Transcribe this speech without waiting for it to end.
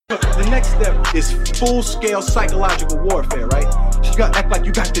next step is full-scale psychological warfare, right? You gotta act like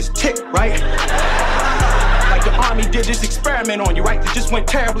you got this tick, right? Like the army did this experiment on you, right? It just went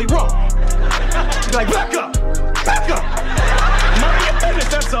terribly wrong. You're like, back up! Back up! Mind your business,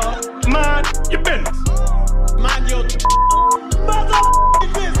 that's all. Mind your business. Mind your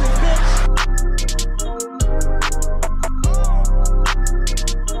motherfucking business, bitch!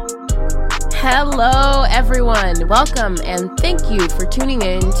 Hello, everyone. Welcome, and thank you for tuning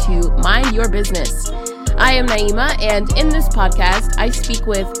in to Mind Your Business. I am Naima, and in this podcast, I speak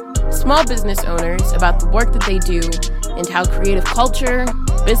with small business owners about the work that they do and how creative culture,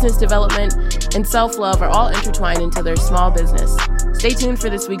 business development, and self-love are all intertwined into their small business. Stay tuned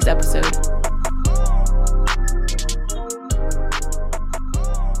for this week's episode.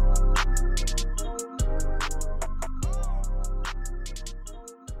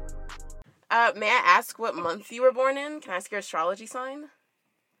 May I ask what month you were born in? Can I ask your astrology sign?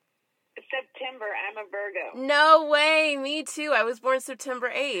 September. I'm a Virgo. No way. Me too. I was born September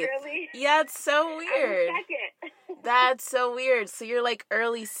 8th. Really? Yeah, it's so weird. I'm second. That's so weird. So you're like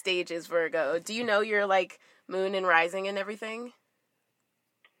early stages Virgo. Do you know your like moon and rising and everything?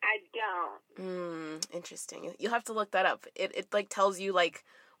 I don't. Interesting. You'll have to look that up. It like tells you like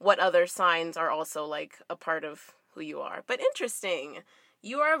what other signs are also like a part of who you are. But interesting.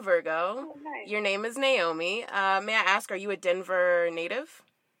 You are a Virgo. Oh, nice. Your name is Naomi. May I ask, are you a Denver native?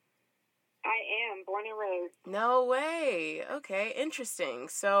 I am. Born and raised. No way. Okay, interesting.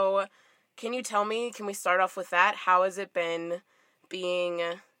 So, can you tell me, can we start off with that? How has it been being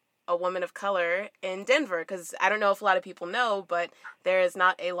a woman of color in Denver? Because I don't know if a lot of people know, but there is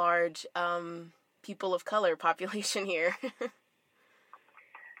not a large people of color population here. Correct.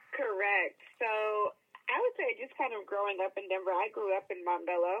 So, I would say just kind of growing up in Denver, I grew up in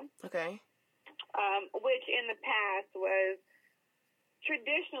Montbello. Okay. Which in the past was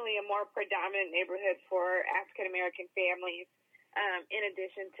traditionally a more predominant neighborhood for African-American families, in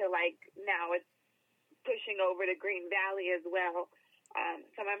addition to, like, now it's pushing over to Green Valley as well.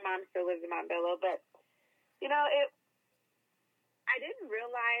 So my mom still lives in Montbello, but, you know, I didn't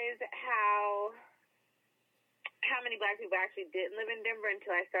realize how many Black people actually didn't live in Denver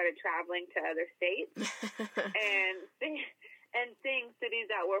until I started traveling to other states and seeing cities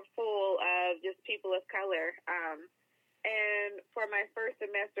that were full of just people of color. And for my first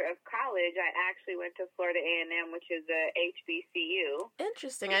semester of college, I actually went to Florida A&M, which is a HBCU.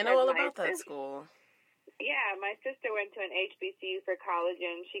 Interesting. I know all about that school. Yeah, my sister went to an HBCU for college,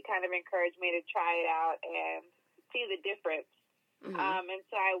 and she kind of encouraged me to try it out and see the difference. Mm-hmm. And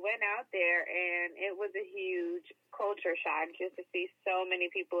so I went out there, and it was a huge culture shock just to see so many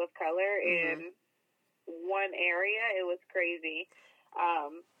people of color in one area. It was crazy.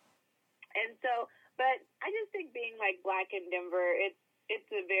 And so, but I just think being like Black in Denver, it's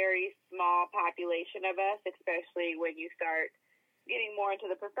a very small population of us, especially when you start getting more into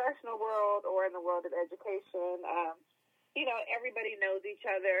the professional world or in the world of education. You know, everybody knows each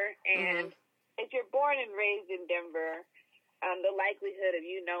other, and if you're born and raised in Denver, the likelihood of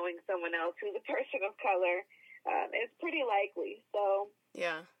you knowing someone else who's a person of color is pretty likely. So,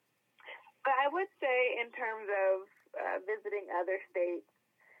 yeah. But I would say in terms of visiting other states,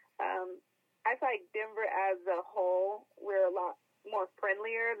 I feel like Denver as a whole, we're a lot more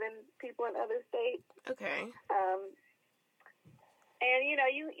friendlier than people in other states. Okay. And, you know,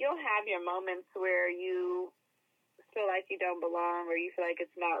 you'll have your moments where you feel like you don't belong or you feel like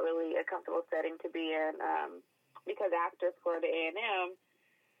it's not really a comfortable setting to be in. Because after Florida A&M,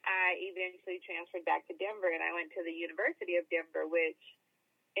 I eventually transferred back to Denver, and I went to the University of Denver, which,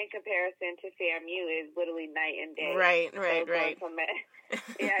 in comparison to FAMU, is literally night and day. Right. Going from an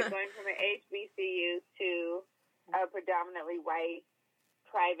HBCU to a predominantly white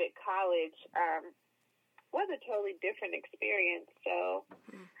private college was a totally different experience. So,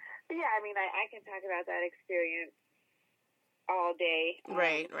 yeah, I mean, I can talk about that experience all day.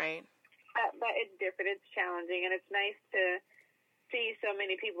 Right. But it's different, it's challenging, and it's nice to see so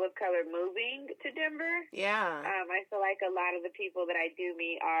many people of color moving to Denver. Yeah. I feel like a lot of the people that I do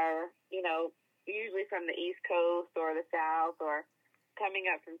meet are, you know, usually from the East Coast or the South or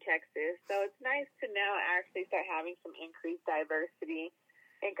coming up from Texas. So it's nice to now actually start having some increased diversity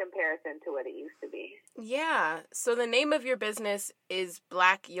in comparison to what it used to be. Yeah. So the name of your business is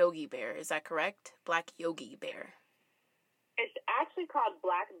Black Yogi Bear. Is that correct? Black Yogi Bear. It's actually called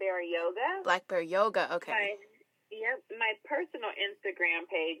Black Bear Yoga. Black Bear Yoga, okay. My personal Instagram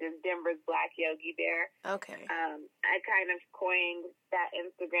page is Denver's Black Yogi Bear. Okay. I kind of coined that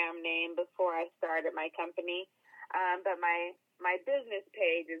Instagram name before I started my company. But my business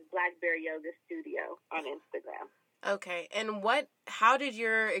page is Black Bear Yoga Studio on Instagram. Okay. And how did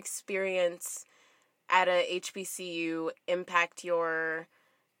your experience at a HBCU impact your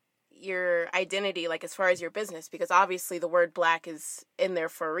identity, like as far as your business? Because obviously the word Black is in there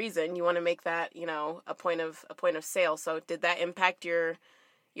for a reason. You want to make that, a point of sale. So did that impact your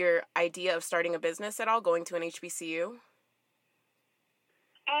idea of starting a business at all, going to an HBCU?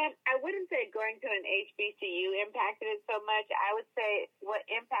 I wouldn't say going to an HBCU impacted it so much. I would say what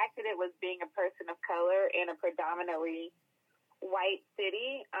impacted it was being a person of color in a predominantly white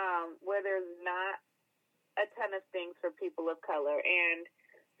city, where there's not a ton of things for people of color. And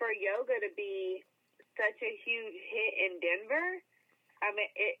for yoga to be such a huge hit in Denver, I mean,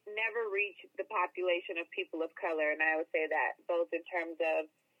 it never reached the population of people of color. And I would say that both in terms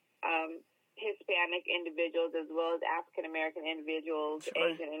of Hispanic individuals as well as African American individuals, sure.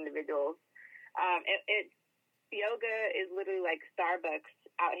 Asian individuals. Yoga is literally like Starbucks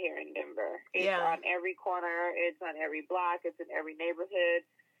out here in Denver. It's on every corner. It's on every block. It's in every neighborhood,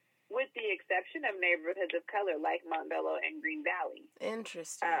 with the exception of neighborhoods of color like Montbello and Green Valley.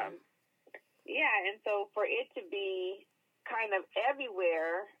 Interesting. And so for it to be kind of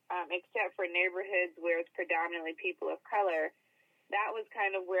everywhere, except for neighborhoods where it's predominantly people of color, that was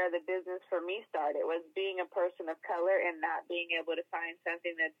kind of where the business for me started, was being a person of color and not being able to find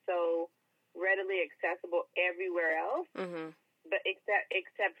something that's so readily accessible everywhere else, but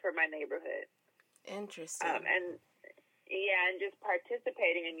except for my neighborhood. Interesting. And just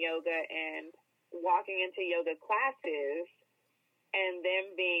participating in yoga and walking into yoga classes and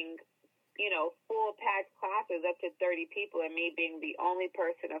them being, full packed classes up to 30 people and me being the only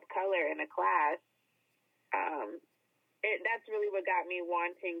person of color in a class, that's really what got me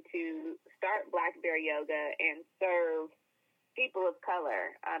wanting to start Black Bear Yoga and serve people of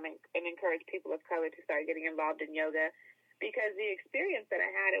color, and encourage people of color to start getting involved in yoga, because the experience that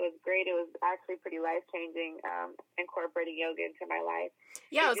I had, it was great. It was actually pretty life-changing, incorporating yoga into my life.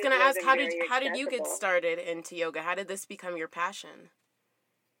 Yeah, I was going to ask, how did you get started into yoga? How did this become your passion?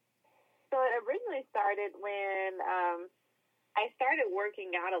 So it originally started when I started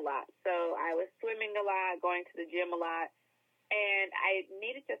working out a lot. So I was swimming a lot, going to the gym a lot, and I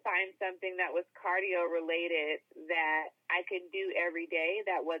needed to find something that was cardio related that I could do every day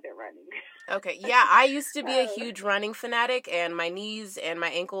that wasn't running. Okay, yeah, I used to be a huge running fanatic, and my knees and my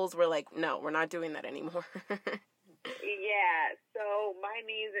ankles were like, no, we're not doing that anymore. Yeah, so my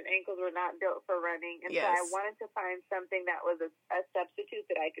knees and ankles were not built for running, and so I wanted to find something that was a substitute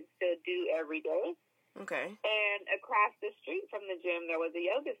that I could still do every day. Okay. And across the street from the gym, there was a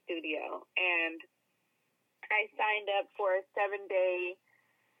yoga studio, and I signed up for a 7-day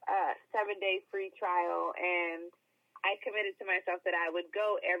free trial, and I committed to myself that I would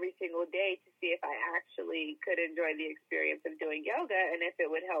go every single day to see if I actually could enjoy the experience of doing yoga and if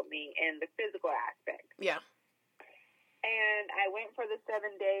it would help me in the physical aspect. Yeah. And I went for the 7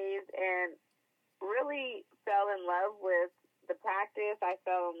 days and really fell in love with the practice. I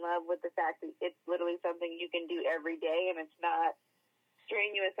fell in love with the fact that it's literally something you can do every day and it's not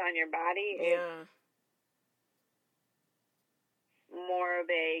strenuous on your body. Yeah. It's more of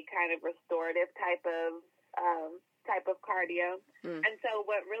a kind of restorative type of cardio. And so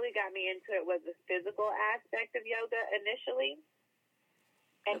what really got me into it was the physical aspect of yoga initially.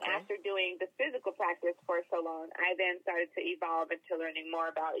 And after doing the physical practice for so long, I then started to evolve into learning more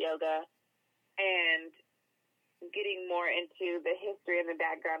about yoga and getting more into the history and the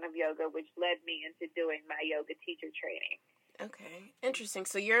background of yoga, which led me into doing my yoga teacher training. Okay, interesting.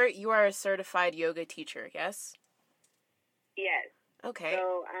 So you are a certified yoga teacher, yes? Yes. Okay.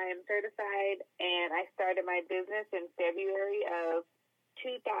 So I am certified, and I started my business in February of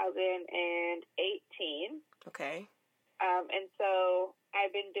 2018. Okay. And so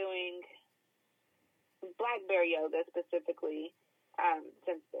I've been doing Black Bear Yoga specifically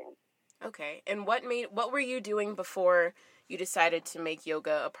since then. Okay. And what were you doing before you decided to make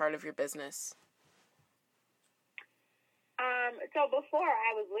yoga a part of your business? So before,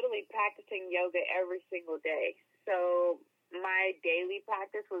 I was literally practicing yoga every single day. So my daily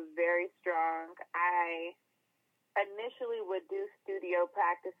practice was very strong. I initially would do studio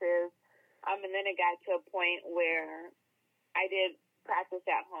practices, and then it got to a point where I did practice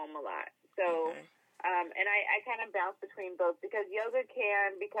at home a lot. So, and I kind of bounce between both because yoga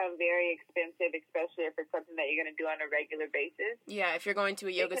can become very expensive, especially if it's something that you're going to do on a regular basis. Yeah, if you're going to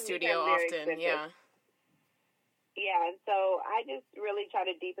a yoga studio often, yeah. Yeah, and so I just really try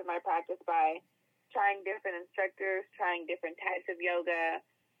to deepen my practice by trying different instructors, trying different types of yoga,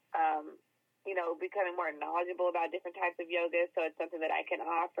 becoming more knowledgeable about different types of yoga. So it's something that I can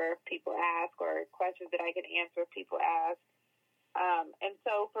offer if people ask, or questions that I can answer if people ask. And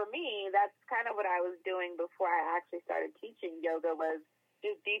so for me, that's kind of what I was doing before I actually started teaching yoga, was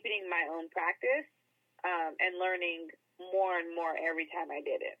just deepening my own practice and learning more and more every time I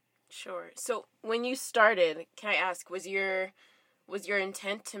did it. Sure. So when you started, can I ask, was your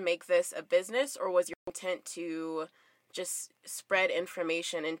intent to make this a business, or was your intent to just spread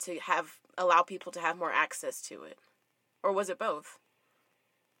information and to allow people to have more access to it? Or was it both?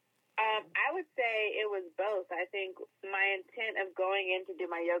 I would say it was both. I think my intent of going in to do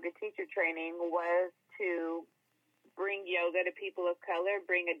my yoga teacher training was to bring yoga to people of color,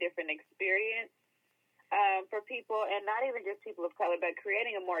 bring a different experience for people, and not even just people of color, but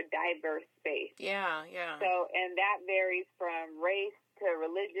creating a more diverse space. Yeah. So, and that varies from race to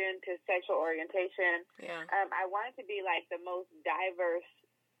religion to sexual orientation. Yeah. I wanted to be like the most diverse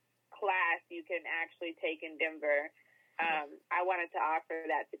class you can actually take in Denver. I wanted to offer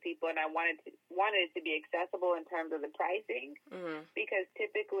that to people, and I wanted it to be accessible in terms of the pricing, because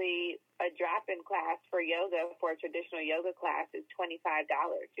typically a drop-in class for yoga, for a traditional yoga class, is $25.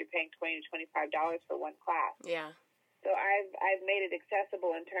 You're paying $20 to $25 for one class. Yeah. So I've made it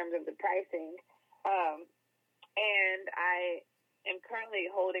accessible in terms of the pricing, and I am currently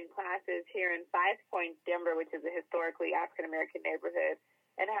holding classes here in 5 Points, Denver, which is a historically African-American neighborhood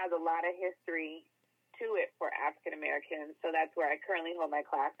and has a lot of history to it for African Americans. So that's where I currently hold my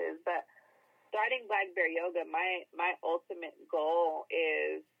classes. But starting Black Bear Yoga, my ultimate goal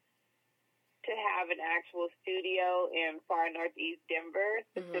is to have an actual studio in far northeast Denver,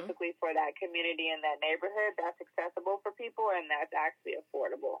 specifically for that community and that neighborhood, that's accessible for people and that's actually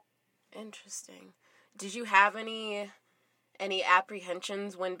affordable. Interesting. Did you have any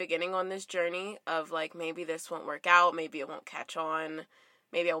apprehensions when beginning on this journey of like, maybe this won't work out, maybe it won't catch on,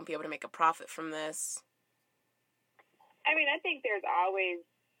 maybe I won't be able to make a profit from this? I mean, I think there's always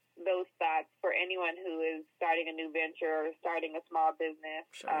those thoughts for anyone who is starting a new venture or starting a small business,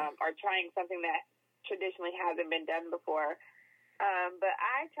 or trying something that traditionally hasn't been done before. But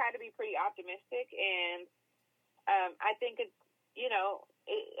I try to be pretty optimistic, and I think it's,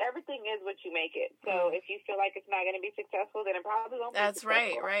 everything is what you make it. So if you feel like it's not going to be successful, then it probably won't be successful.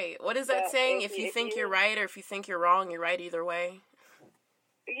 That's right. What is that saying? If you think you're right or if you think you're wrong, you're right either way.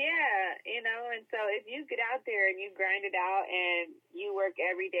 Yeah, and so if you get out there and you grind it out and you work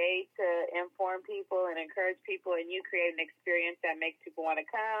every day to inform people and encourage people, and you create an experience that makes people want to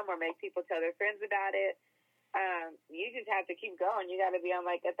come or make people tell their friends about it, you just have to keep going. You got to be on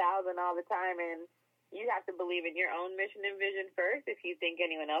like 1,000 all the time, and you have to believe in your own mission and vision first if you think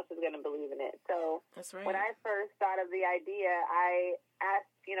anyone else is going to believe in it. So that's right. When I first thought of the idea, I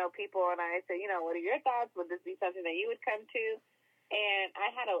asked, people, and I said, what are your thoughts? Would this be something that you would come to? And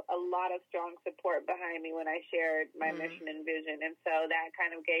I had a lot of strong support behind me when I shared my mission and vision. And so that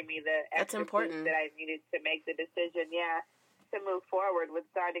kind of gave me the extra boost that I needed to make the decision, to move forward with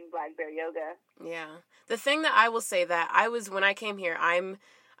starting Black Bear Yoga. Yeah. The thing that I will say that when I came here, I'm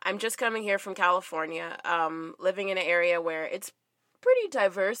just coming here from California, living in an area where it's pretty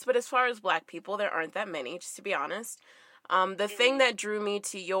diverse, but as far as Black people, there aren't that many, just to be honest. The thing that drew me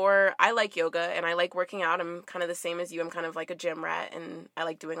to I like yoga and I like working out. I'm kind of the same as you. I'm kind of like a gym rat and I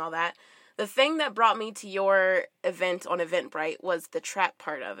like doing all that. The thing that brought me to your event on Eventbrite was the trap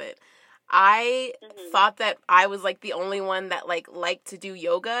part of it. I thought that I was like the only one that liked to do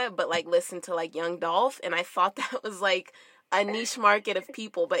yoga, but listened to Young Dolph. And I thought that was a niche market of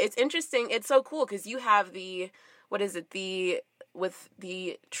people. But it's interesting. It's so cool because you have the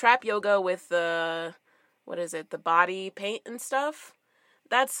trap yoga with the body paint and stuff?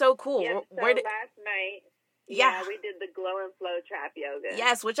 That's so cool. Yeah, last night, we did the glow and flow trap yoga.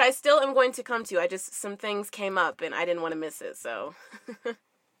 Yes, which I still am going to come to. Some things came up and I didn't want to miss it, so.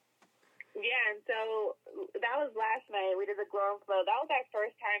 Yeah, and so that was last night. We did the glow and flow. That was our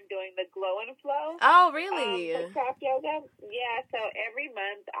first time doing the glow and flow. Oh, really? For trap yoga. Yeah, so every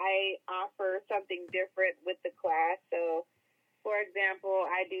month I offer something different with the class. So, for example,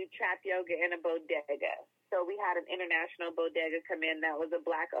 I do trap yoga in a bodega. So we had an international bodega come in that was a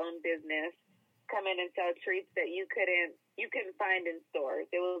Black-owned business, come in and sell treats that you couldn't find in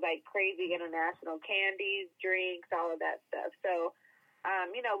stores. It was crazy international candies, drinks, all of that stuff. So,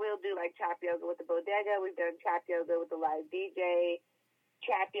 we'll do trap yoga with the bodega. We've done trap yoga with the live DJ,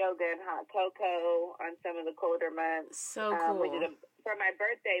 trap yoga and hot cocoa on some of the colder months. So cool. For my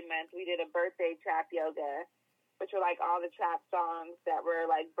birthday month, we did a birthday trap yoga, which were all the trap songs that were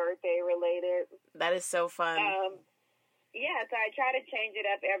birthday related. That is so fun. So I try to change it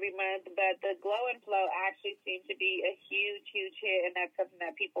up every month, but the glow and flow actually seemed to be a huge, huge hit, and that's something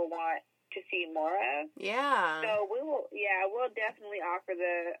that people want to see more of. Yeah. So we'll definitely offer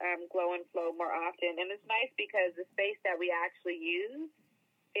the Glow and Flow more often. And it's nice because the space that we actually use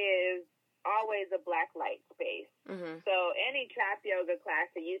is always a black light space. Mm-hmm. So any trap yoga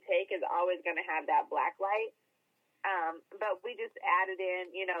class that you take is always going to have that black light. But we just added in,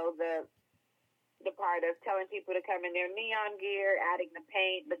 the part of telling people to come in their neon gear, adding the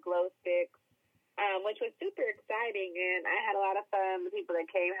paint, the glow sticks, which was super exciting. And I had a lot of fun. The people that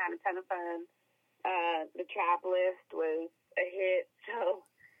came had a ton of fun. The trap list was a hit. So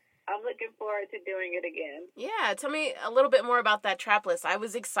I'm looking forward to doing it again. Yeah, tell me a little bit more about that trap list. I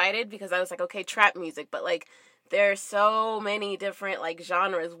was excited because I was like, okay, trap music, but like there's so many different like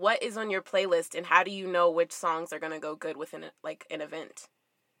genres. What is on your playlist, and how do you know which songs are going to go good within an event?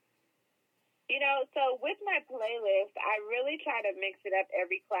 So with my playlist, I really try to mix it up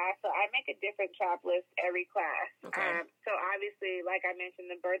every class. So I make a different trap list every class. Okay. So obviously, like I mentioned,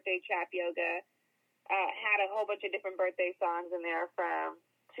 the birthday trap yoga had a whole bunch of different birthday songs in there, from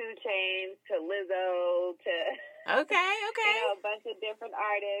 2 Chainz to Lizzo to Okay. a bunch of different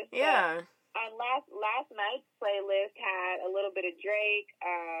artists. Yeah. Last night's playlist had a little bit of Drake,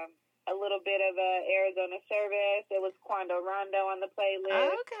 a little bit of Arizona Service. It was Quando Rondo on the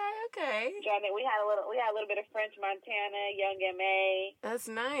playlist. Okay. We had a little bit of French Montana, Young M.A. That's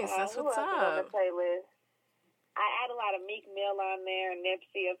nice. That's who what's else was on the up. playlist? I add a lot of Meek Mill on there,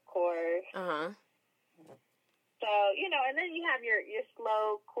 Nipsey, of course. So, and then you have your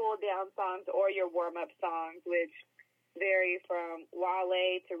slow, cool down songs or your warm up songs, which vary from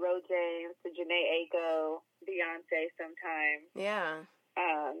Wale to Ro James to Jhené Aiko, Beyonce sometimes. Yeah.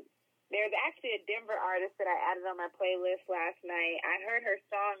 There's actually a Denver artist that I added on my playlist last night. I heard her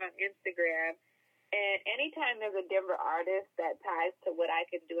song on Instagram, and anytime there's a Denver artist that ties to what I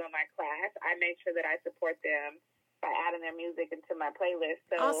can do in my class, I make sure that I support them by adding their music into my playlist.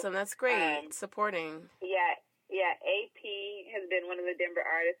 So Awesome. That's great. Supporting. Yeah. AP has been one of the Denver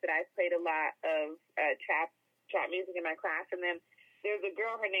artists that I've played a lot of trap music in my class. And then there's a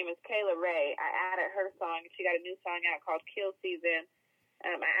girl, her name is Kayla Ray. I added her song. She got a new song out called Kill Season.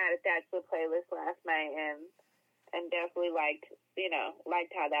 I added that to the playlist last night and definitely liked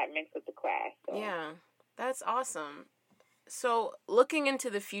how that mixed with the class. So. Yeah, that's awesome. So looking into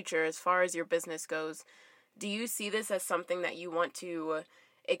the future, as far as your business goes, do you see this as something that you want to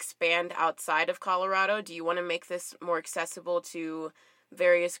expand outside of Colorado? Do you want to make this more accessible to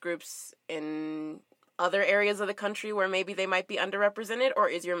various groups in other areas of the country where maybe they might be underrepresented, or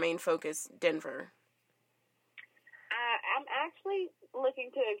is your main focus Denver? I'm actually looking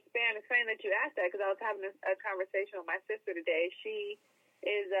to expand. It's funny that you asked that, because I was having a conversation with my sister today. She's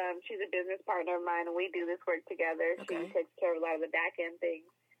a business partner of mine, and we do this work together. Okay. She takes care of a lot of the back end things.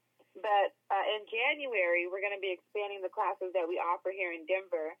 But in January, we're going to be expanding the classes that we offer here in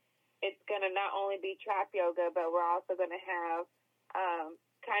Denver. It's going to not only be trap yoga, but we're also going to have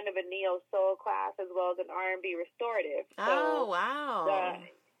kind of a neo soul class as well as an R&B restorative. Oh, wow.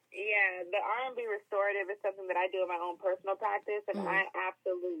 The R&B restorative is something that I do in my own personal practice, and I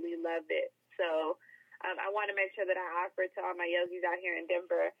absolutely love it. So I want to make sure that I offer it to all my yogis out here in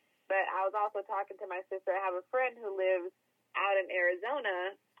Denver. But I was also talking to my sister. I have a friend who lives out in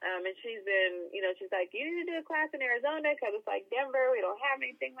Arizona, and she's been, she's like, you need to do a class in Arizona because it's like Denver. We don't have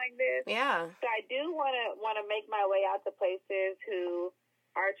anything like this. Yeah. So I do want to make my way out to places who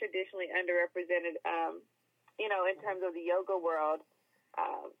are traditionally underrepresented, in terms of the yoga world.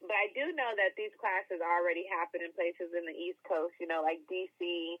 But I do know that these classes already happen in places in the East Coast, like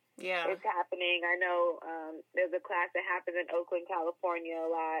D.C. Yeah. It's happening. I know there's a class that happens in Oakland, California a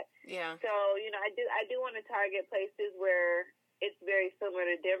lot. Yeah. So, I do want to target places where it's very similar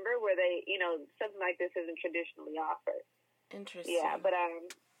to Denver, where they, something like this isn't traditionally offered. Interesting. Yeah, but,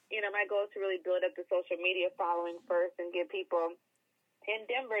 my goal is to really build up the social media following first and get people in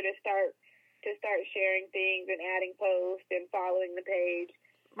Denver to start sharing things and adding posts and following the page.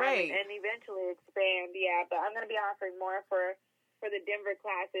 Right. And eventually expand, yeah. But I'm going to be offering more for the Denver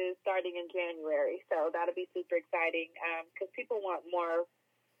classes starting in January. So that'll be super exciting because people want more,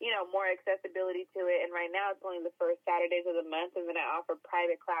 more accessibility to it. And right now it's only the first Saturdays of the month. And then I offer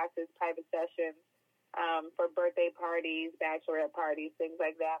private classes, private sessions for birthday parties, bachelorette parties, things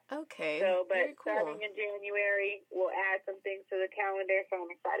like that. Okay. So, but very cool. Starting in January, we'll add some things to the calendar. So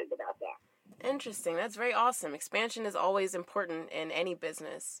I'm excited about that. Interesting. That's very awesome. Expansion is always important in any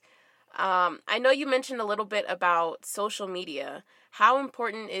business. I know you mentioned a little bit about social media. How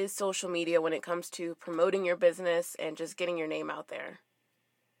important is social media when it comes to promoting your business and just getting your name out there?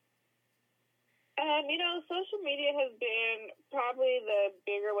 Social media has been probably the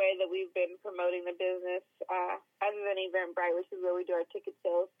bigger way that we've been promoting the business, other than Eventbrite, which is where we do our ticket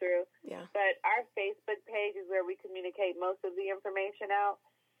sales through. Yeah. But our Facebook page is where we communicate most of the information out.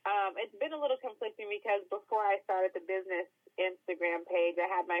 It's been a little conflicting because before I started the business Instagram page,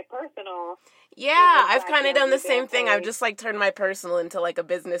 I had my personal. Yeah, I've kind of done the same thing. I've just turned my personal into a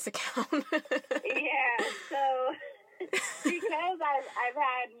business account. Yeah, so because I've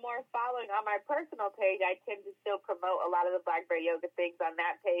had more following on my personal page, I tend to still promote a lot of the Black Bear Yoga things on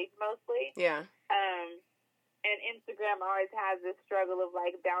that page mostly. Yeah. And Instagram always has this struggle of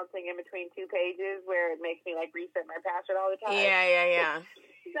bouncing in between two pages where it makes me reset my password all the time. Yeah.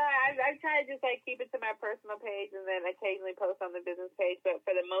 So I try to just keep it to my personal page and then occasionally post on the business page. But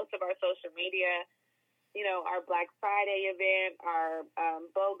for the most of our social media, our Black Friday event, our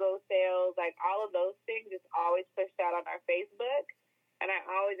BOGO sales, all of those things is always pushed out on our Facebook. And I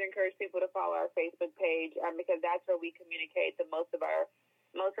always encourage people to follow our Facebook page because that's where we communicate the most of our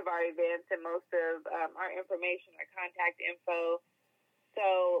events and most of our information, our contact info.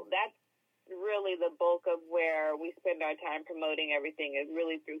 So that's really the bulk of where we spend our time promoting everything is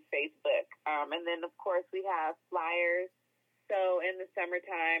really through Facebook. And then, of course, we have flyers. So in the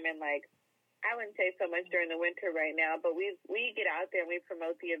summertime and, I wouldn't say so much during the winter right now, but we get out there and we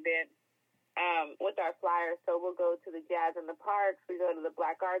promote the event with our flyers. So we'll go to the Jazz in the Parks. We go to the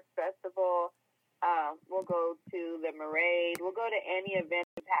Black Arts Festival. We'll go to the Marade. We'll go to any event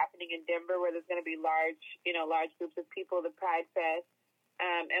that's happening in Denver where there's going to be large groups of people, the Pride Fest.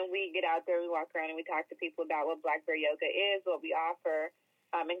 And we get out there, we walk around, and we talk to people about what Black Bear Yoga is, what we offer,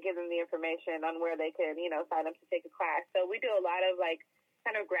 and give them the information on where they can, sign up to take a class. So we do a lot of,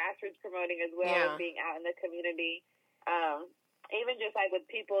 kind of grassroots promoting as well as being out in the community. Even just, with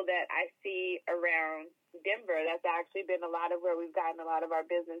people that I see around Denver, that's actually been a lot of where we've gotten a lot of our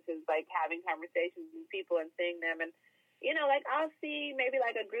businesses, having conversations with people and seeing them. And, I'll see maybe,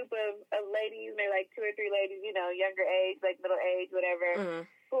 a group of ladies, maybe, 2 or 3 ladies, younger age, middle age, whatever,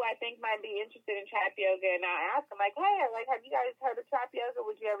 who I think might be interested in trap yoga. And I'll ask them, hey, have you guys heard of trap yoga?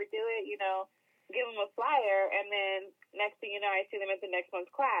 Would you ever do it? Give them a flyer. And then next thing you know, I see them at the next month's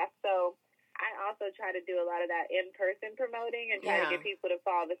class. So I also try to do a lot of that in-person promoting and try to get people to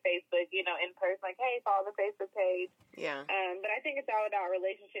follow the Facebook, in person, hey, follow the Facebook page. Yeah. But I think it's all about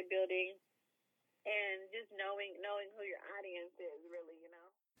relationship building and just knowing who your audience is, really,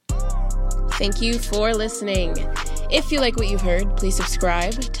 Thank you for listening. If you like what you've heard, please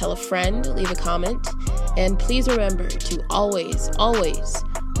subscribe, tell a friend, leave a comment, and please remember to always, always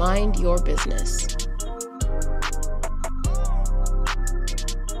mind your business.